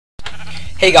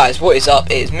Hey guys, what is up?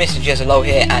 It's Mr. Jezalo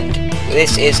here, and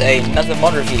this is another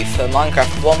mod review for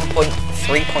Minecraft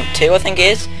 1.3.2, I think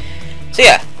it is. So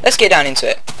yeah, let's get down into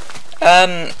it.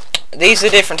 These are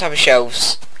different type of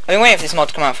shelves. I've been waiting for this mod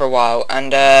to come out for a while,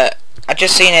 and I'd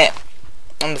just seen it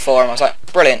on the forum. I was like,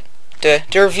 brilliant, do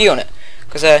a review on it,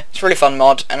 because it's a really fun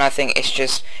mod, and I think it's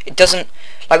just, it doesn't,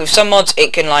 like with some mods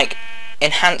it can like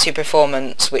enhance your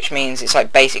performance, which means it's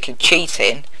like basically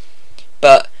cheating,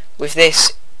 but with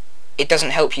this it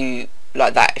doesn't help you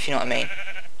like that, if you know what I mean.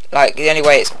 Like the only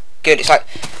way it's good, it's like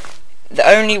the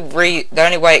only way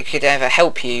it could ever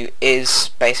help you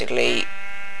is basically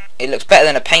it looks better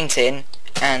than a painting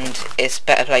and it's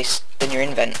better placed than your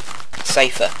invent,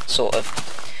 safer sort of.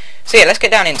 So yeah, let's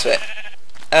get down into it.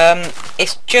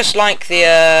 It's just like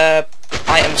the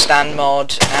item stand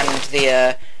mod and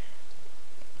the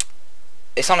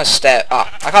it's on a step. I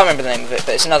can't remember the name of it,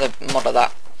 but it's another mod like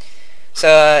that.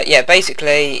 So yeah,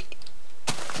 basically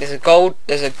there's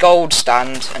a gold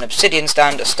stand, an obsidian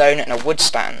stand, a stone, and a wood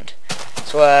stand.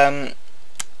 So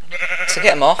to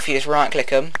get them off, you just right click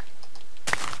them.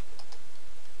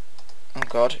 Oh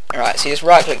god! Alright, so you just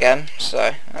right click them.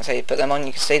 So that's how you put them on.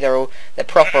 You can see they're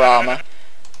proper armor.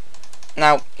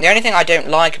 Now the only thing I don't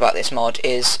like about this mod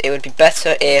is it would be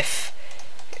better if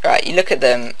you look at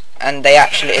them and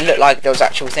it looked like there was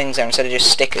actual things there instead of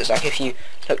just stickers. Like if you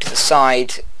look to the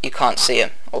side, you can't see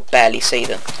them or barely see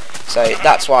them. So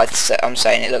that's why I'm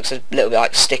saying it looks a little bit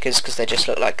like stickers, because they just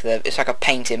look like it's like a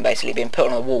painting basically being put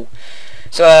on a wall.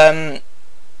 So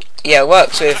yeah, it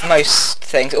works with most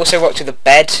things. It also works with the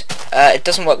bed. It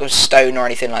doesn't work with stone or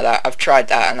anything like that. I've tried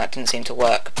that and that didn't seem to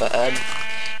work. But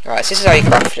right, so this is how you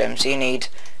craft them. So you need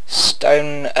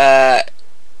stone,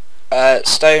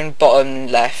 stone bottom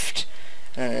left,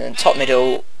 and then top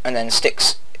middle, and then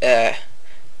sticks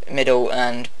middle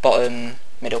and bottom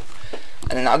middle,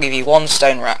 and then that'll give you one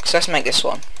stone rack. So let's make this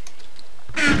one.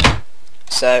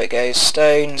 So it goes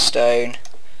stone, stone,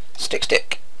 stick,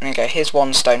 stick, and then go here's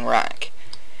one stone rack,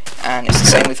 and it's the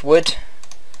same with wood.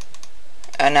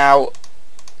 And now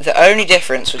the only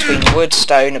difference between wood,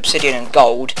 stone, obsidian and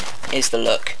gold is the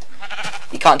look.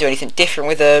 You can't do anything different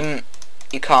with them.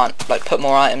 You can't like put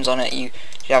more items on it. You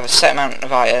have a set amount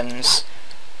of items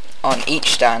on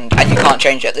each stand, and you can't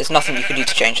change it. There's nothing you can do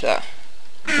to change that.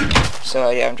 So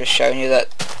yeah, I'm just showing you that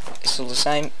it's all the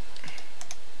same.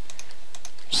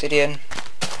 Obsidian,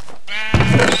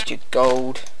 just do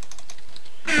gold.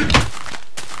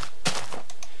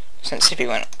 Sensitivity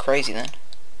went crazy then.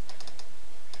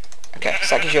 Okay,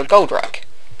 so that gives you a gold rack.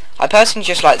 I personally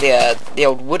just like the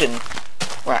old wooden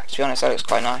rack, to be honest. That looks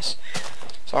quite nice.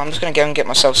 So I'm just going to go and get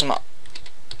myself some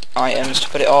items to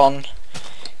put it on.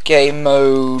 Game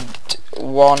mode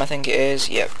 1, I think it is.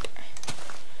 Yep.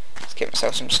 Let's get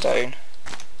myself some stone.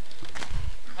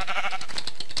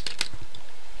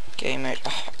 Game mode.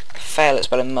 Oh, I fail at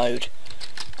spelling mode.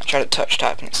 I tried to touch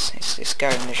tap and it's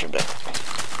going miserably.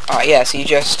 Alright, yeah, so you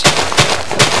just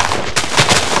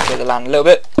get the land a little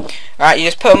bit. Alright, you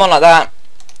just put them on like that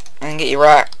and get your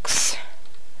racks.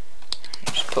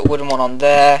 Just put a wooden one on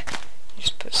there.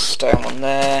 Just put a stone one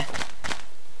there.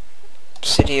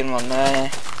 Obsidian one there.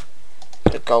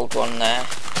 The gold one there.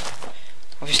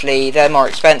 Obviously they're more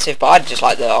expensive, but I just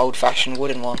like the old-fashioned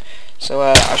wooden one. So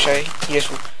I'll show you. You just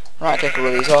right click all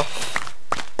of these off.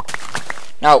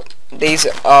 Now these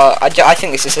are I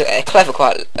think this is a clever,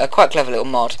 quite clever little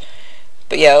mod.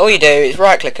 But yeah, all you do is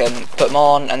right click them, put them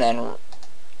on, and then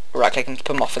right click them to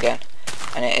put them off again,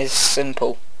 and it is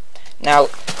simple. Now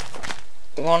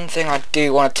one thing I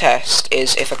do want to test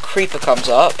is if a creeper comes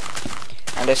up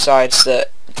and decides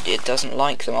that it doesn't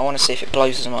like them, I want to see if it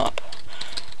blows them up.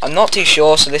 I'm not too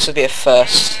sure, so this will be a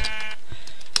first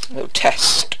little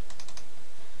test.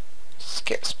 Let's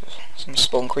get some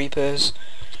spawn creepers.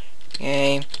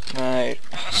 Game mode,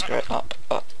 straight up.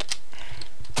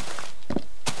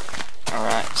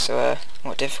 Alright, so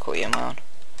what difficulty am I on?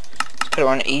 Let's put it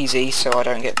on easy so I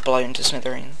don't get blown to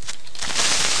smithereens.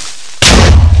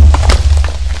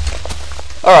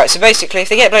 Alright, so basically if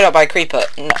they get blown up by a creeper,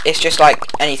 it's just like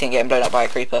anything getting blown up by a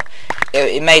creeper.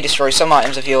 It may destroy some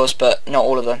items of yours, but not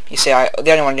all of them. You see,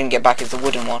 the only one I didn't get back is the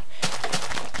wooden one.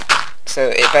 So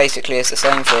it basically is the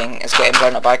same thing as getting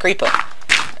blown up by a creeper.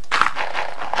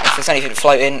 If there's anything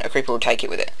floating, a creeper will take it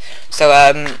with it. So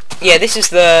yeah, this is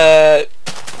the...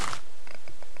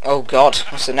 oh god,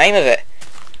 what's the name of it?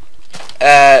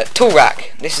 Tool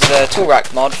rack. This is the tool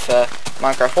rack mod for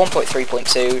Minecraft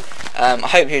 1.3.2. I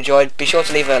hope you enjoyed. Be sure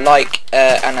to leave a like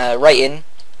and a rating.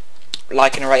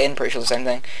 Like and a rating, pretty sure the same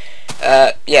thing.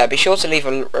 Yeah, be sure to leave a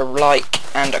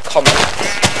like and a comment.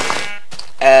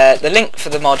 The link for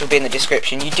the mod will be in the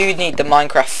description. You do need the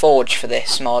Minecraft Forge for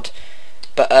this mod.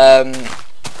 but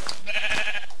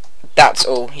that's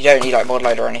all. You don't need like mod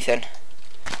loader or anything.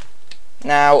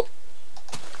 Now,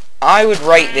 I would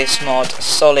rate this mod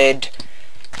solid.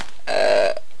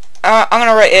 I'm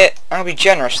gonna rate it. I'm gonna be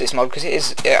generous with this mod because it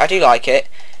is. I do like it,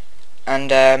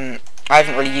 and I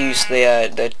haven't really used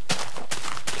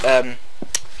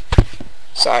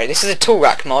sorry, this is a tool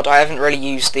rack mod. I haven't really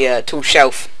used the tool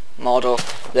shelf mod or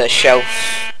the shelf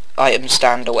item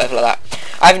stand or whatever like that.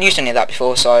 I haven't used any of that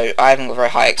before, so I haven't got very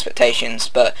high expectations.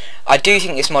 But I do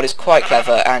think this mod is quite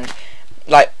clever, and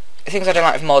like the things I don't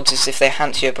like with mods is if they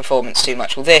enhance your performance too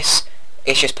much. Well, this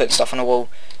it's just putting stuff on a wall.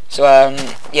 So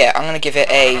yeah, I'm gonna give it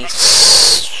a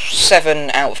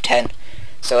 7 out of 10.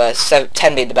 So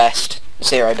 10 being the best,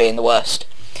 0 being the worst.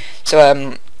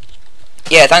 So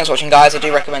yeah, thanks for watching, guys. I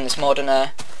do recommend this mod,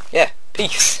 and yeah,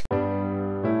 peace.